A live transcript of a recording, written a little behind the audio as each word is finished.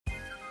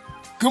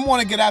Good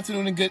morning, good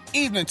afternoon, and good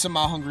evening to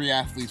my hungry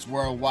athletes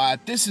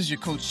worldwide. This is your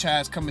Coach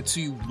Chaz coming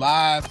to you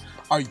live.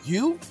 Are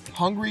you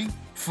hungry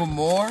for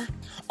more?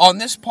 On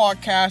this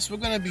podcast, we're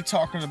going to be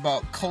talking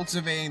about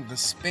cultivating the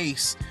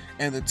space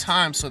and the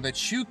time so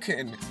that you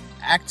can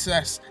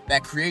access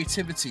that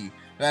creativity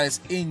that is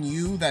in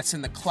you, that's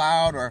in the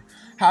cloud, or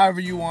however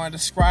you want to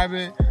describe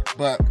it.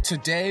 But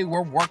today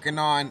we're working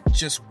on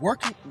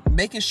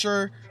making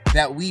sure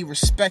that we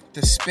respect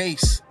the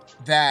space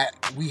that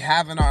we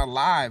have in our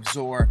lives,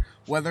 or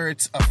whether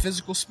it's a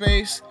physical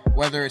space,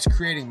 whether it's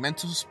creating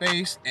mental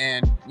space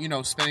and,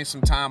 spending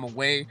some time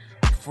away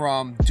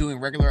from doing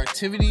regular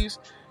activities,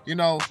 we're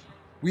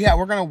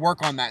going to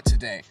work on that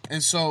today.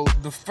 And so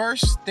the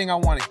first thing I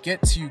want to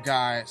get to you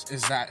guys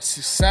is that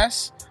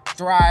success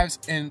thrives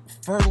in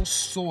fertile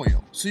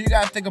soil. So you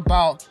got to think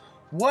about,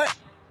 what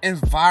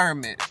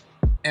environment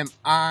am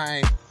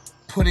I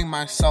putting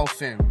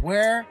myself in?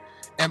 What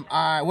am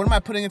I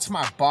putting into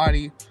my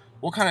body?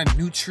 What kind of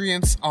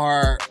nutrients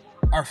are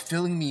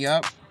filling me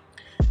up?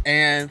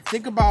 And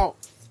think about,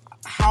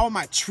 how am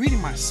I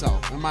treating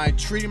myself? Am I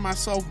treating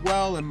myself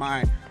well? Am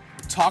I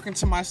talking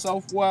to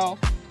myself well?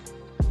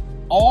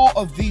 All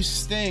of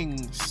these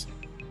things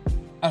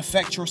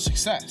affect your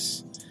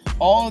success.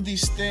 All of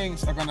these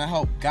things are going to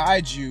help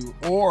guide you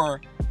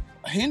or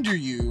hinder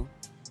you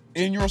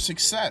in your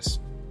success.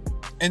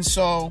 And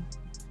so,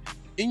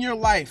 in your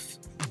life,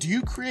 do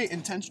you create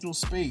intentional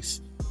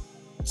space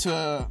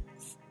to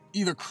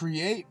either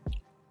create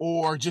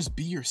or just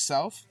be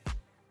yourself?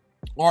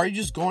 Or are you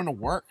just going to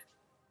work,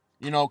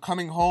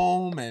 coming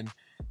home and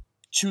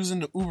choosing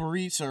the Uber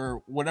Eats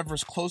or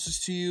whatever's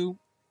closest to you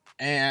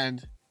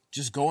and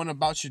just going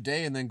about your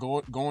day and then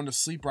going to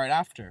sleep right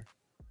after?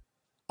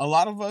 A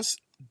lot of us,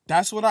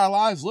 that's what our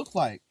lives look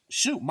like.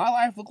 Shoot, my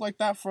life looked like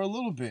that for a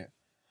little bit.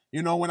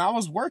 When I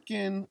was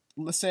working,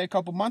 let's say a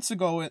couple months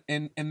ago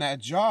in that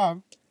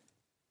job,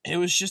 it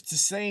was just the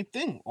same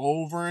thing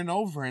over and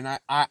over. And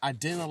I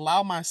didn't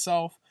allow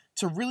myself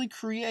to really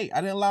create.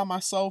 I didn't allow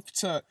myself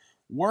to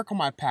work on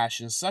my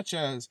passions, such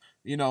as,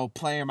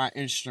 playing my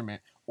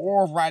instrument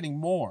or writing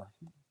more.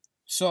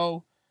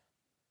 So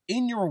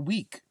in your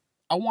week,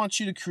 I want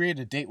you to create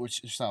a date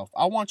with yourself.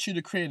 I want you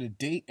to create a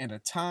date and a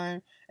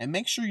time and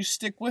make sure you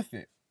stick with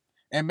it.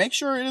 And make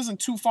sure it isn't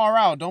too far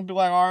out. Don't be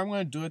like, I'm going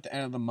to do it at the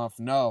end of the month.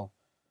 No,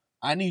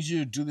 I need you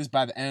to do this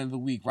by the end of the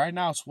week. Right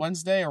now it's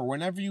Wednesday, or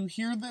whenever you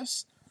hear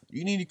this,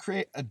 you need to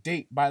create a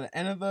date by the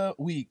end of the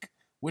week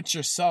with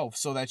yourself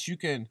so that you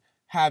can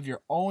have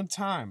your own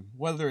time,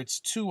 whether it's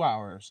 2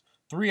 hours,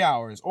 3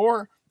 hours,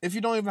 or if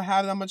you don't even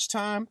have that much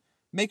time,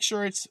 make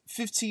sure it's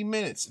 15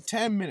 minutes,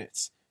 10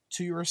 minutes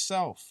to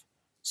yourself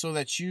so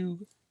that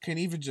you can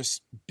even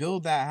just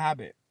build that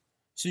habit,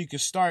 so you can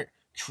start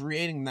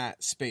creating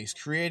that space,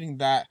 creating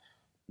that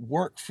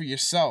work for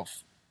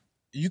yourself.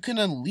 You can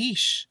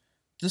unleash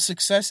the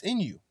success in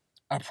you,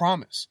 I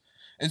promise.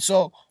 And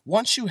so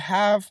once you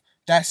have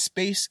that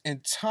space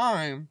and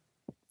time,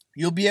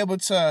 you'll be able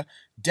to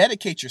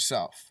dedicate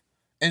yourself.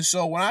 And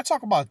so when I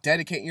talk about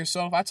dedicating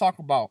yourself, I talk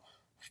about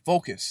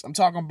focus. I'm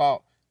talking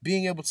about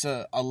being able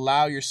to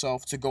allow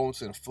yourself to go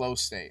into the flow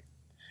state.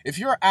 If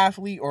you're an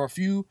athlete or if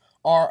you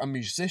are a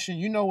musician,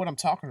 you know what I'm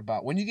talking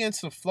about. When you get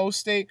into the flow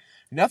state,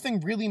 nothing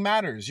really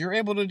matters. You're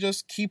able to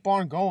just keep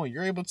on going.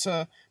 You're able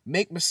to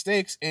make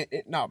mistakes and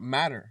it not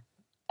matter.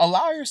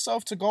 Allow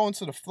yourself to go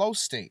into the flow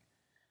state.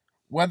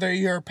 Whether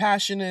your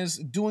passion is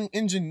doing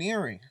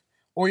engineering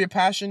or your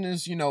passion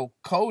is,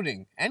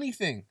 coding,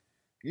 anything,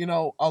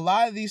 a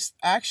lot of these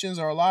actions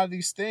or a lot of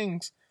these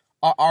things,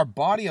 our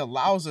body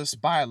allows us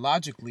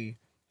biologically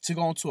to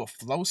go into a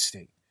flow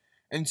state.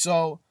 And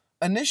so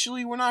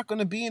initially, we're not going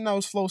to be in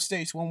those flow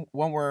states when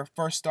we're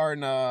first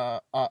starting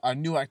a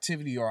new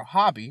activity or a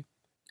hobby.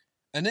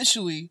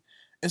 Initially,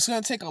 it's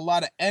going to take a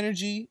lot of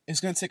energy.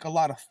 It's going to take a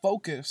lot of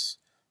focus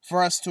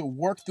for us to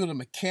work through the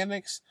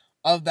mechanics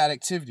of that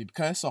activity,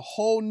 because it's a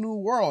whole new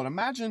world.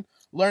 Imagine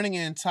learning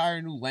an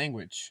entire new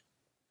language.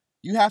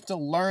 You have to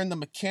learn the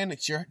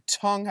mechanics. Your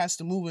tongue has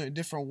to move in a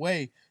different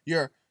way.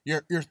 Your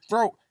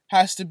throat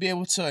has to be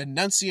able to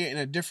enunciate in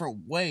a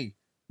different way.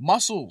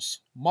 Muscles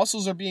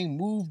are being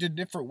moved in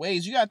different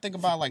ways. You got to think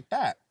about it like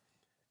that.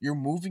 You're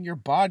moving your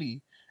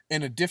body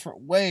in a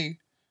different way.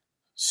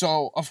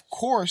 So, of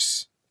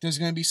course, there's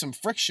going to be some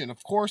friction.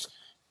 Of course,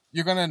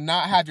 you're going to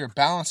not have your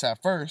balance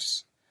at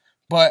first.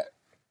 But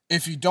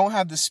if you don't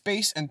have the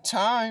space and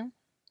time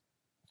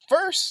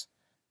first,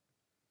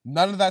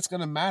 none of that's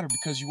going to matter,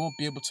 because you won't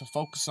be able to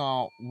focus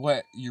on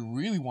what you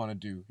really want to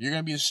do. You're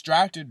going to be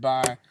distracted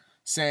by,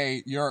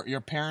 say,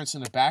 your parents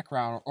in the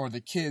background or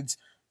the kids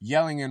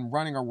yelling and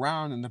running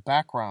around in the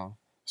background.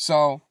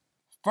 So,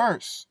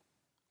 first,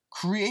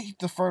 create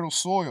the fertile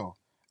soil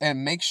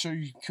and make sure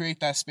you create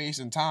that space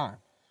and time.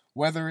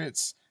 Whether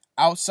it's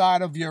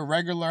outside of your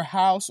regular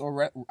house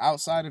or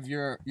outside of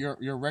your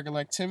regular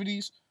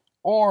activities,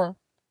 or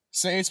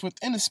say it's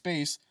within a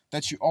space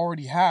that you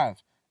already have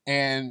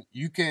and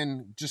you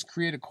can just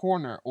create a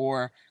corner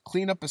or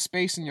clean up a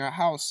space in your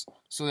house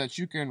so that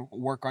you can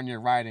work on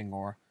your writing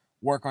or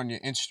work on your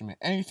instrument,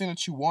 anything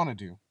that you want to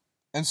do.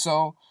 And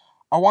so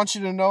I want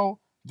you to know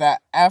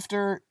that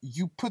after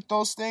you put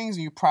those things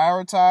and you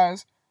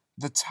prioritize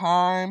the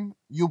time,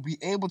 you'll be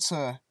able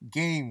to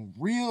gain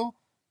real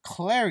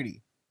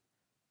clarity.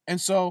 And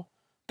so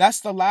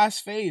that's the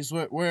last phase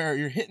where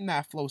you're hitting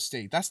that flow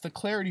state. That's the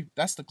clarity.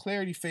 That's the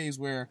clarity phase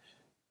where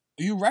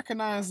you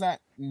recognize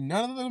that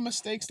none of the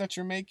mistakes that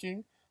you're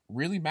making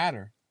really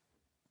matter.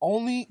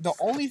 The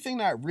only thing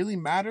that really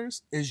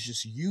matters is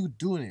just you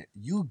doing it,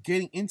 you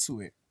getting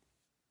into it.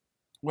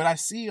 What I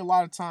see a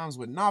lot of times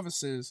with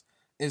novices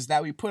is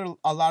that we put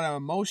a lot of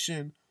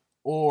emotion,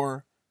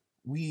 or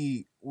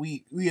we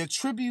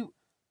attribute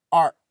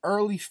our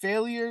early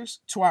failures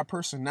to our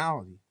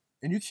personality.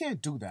 And you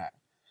can't do that.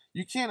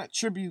 You can't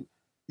attribute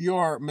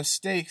your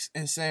mistakes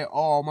and say,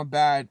 "Oh, I'm a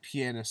bad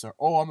pianist," or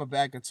 "Oh, I'm a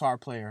bad guitar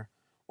player,"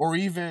 or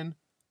even,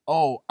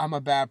 "Oh, I'm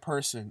a bad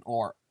person,"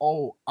 or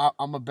 "Oh,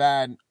 I'm a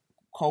bad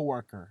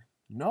coworker."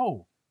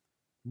 No,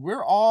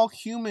 we're all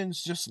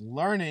humans just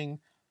learning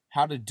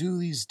how to do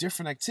these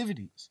different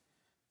activities.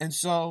 And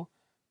so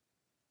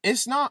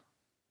it's not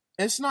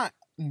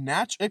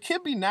natural. It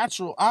can be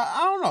natural.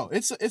 I don't know.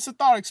 It's a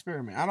thought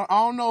experiment. I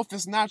don't know if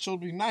it's natural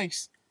to be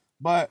nice,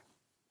 but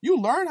you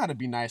learn how to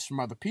be nice from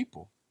other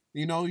people.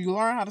 You know, you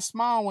learn how to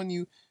smile when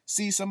you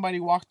see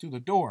somebody walk through the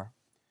door.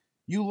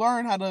 You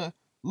learn how to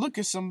look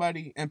at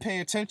somebody and pay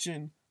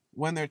attention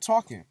when they're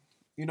talking.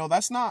 You know,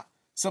 that's not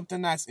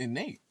something that's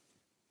innate.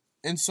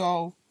 And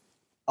so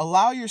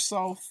allow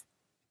yourself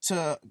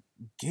to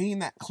gain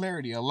that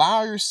clarity.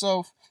 Allow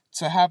yourself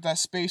to have that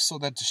space so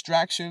that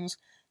distractions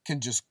can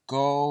just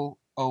go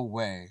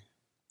away.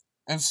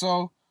 And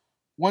so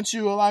once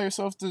you allow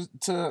yourself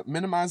to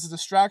minimize the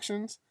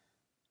distractions,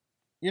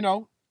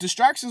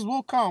 distractions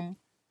will come.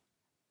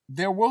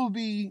 There will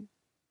be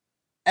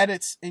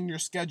edits in your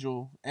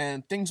schedule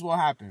and things will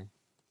happen.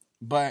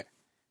 But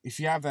if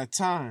you have that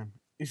time,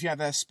 if you have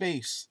that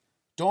space,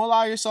 don't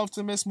allow yourself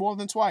to miss more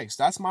than twice.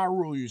 That's my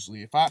rule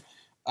usually. If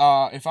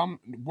I'm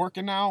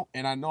working out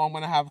and I know I'm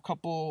gonna have a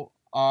couple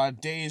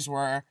days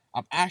where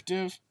I'm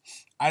active,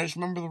 I just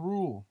remember the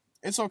rule.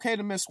 It's okay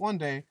to miss one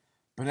day,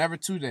 but never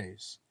 2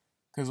 days.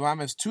 Because when I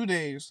miss 2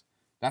 days,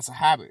 that's a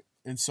habit.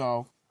 And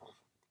so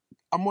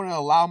I'm gonna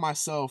allow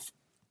myself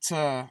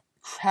to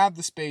have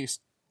the space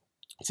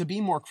to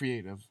be more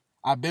creative.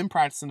 I've been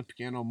practicing the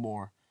piano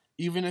more,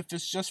 even if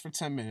it's just for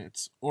 10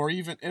 minutes, or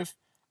even if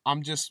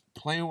I'm just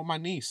playing with my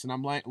niece and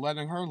I'm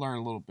letting her learn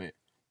a little bit.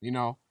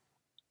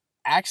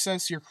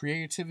 Access your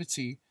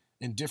creativity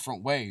in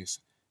different ways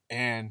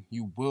and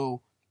you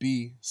will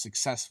be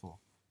successful.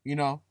 You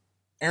know,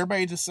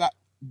 everybody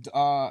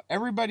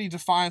everybody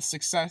defines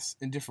success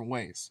in different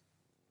ways.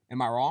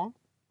 Am I wrong?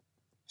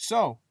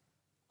 So,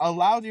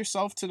 allow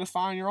yourself to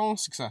define your own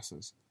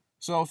successes.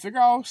 So, figure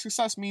out what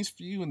success means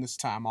for you in this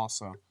time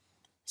also.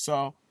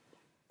 So,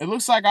 it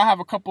looks like I have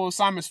a couple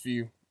assignments for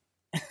you.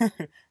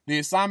 The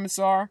assignments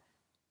are: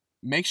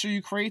 make sure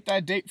you create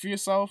that date for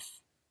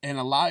yourself and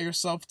allow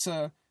yourself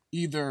to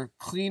either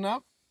clean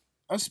up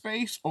a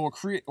space or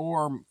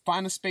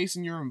find a space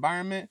in your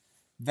environment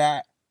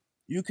that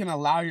you can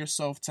allow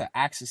yourself to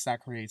access that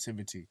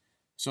creativity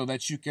so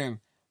that you can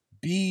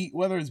be,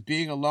 whether it's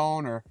being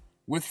alone or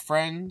with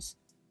friends,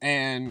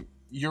 and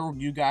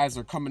you guys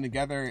are coming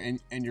together and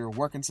you're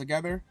working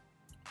together,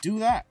 do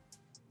that.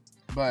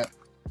 But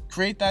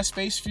create that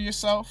space for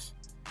yourself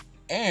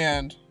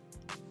and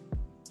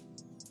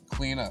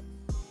clean up.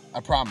 I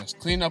promise.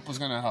 Clean up was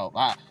going to help.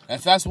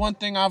 If that's one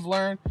thing I've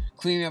learned,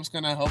 cleaning up's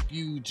going to help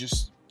you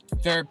just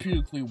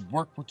therapeutically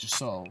work with your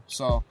soul.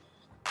 So,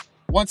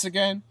 once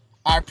again,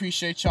 I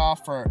appreciate y'all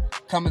for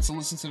coming to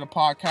listen to the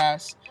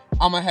podcast.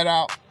 I'm going to head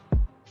out.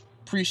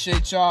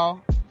 Appreciate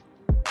y'all.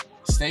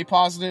 Stay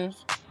positive.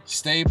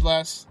 Stay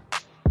blessed.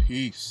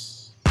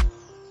 Peace.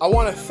 I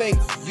want to thank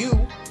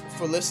you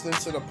for listening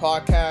to the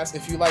podcast.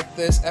 If you like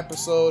this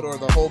episode or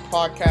the whole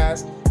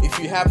podcast, if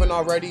you haven't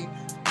already,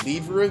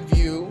 leave a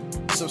review,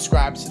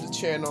 subscribe to the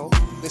channel.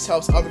 This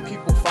helps other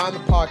people find the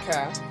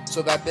podcast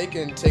so that they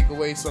can take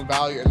away some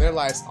value in their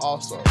lives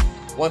also.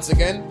 Once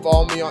again,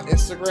 follow me on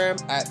Instagram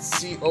at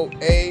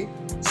COACHCHAZZ.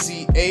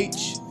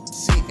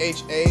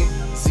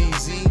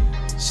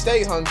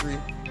 Stay hungry,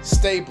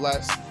 stay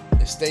blessed,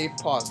 and stay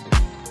positive.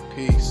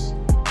 Peace.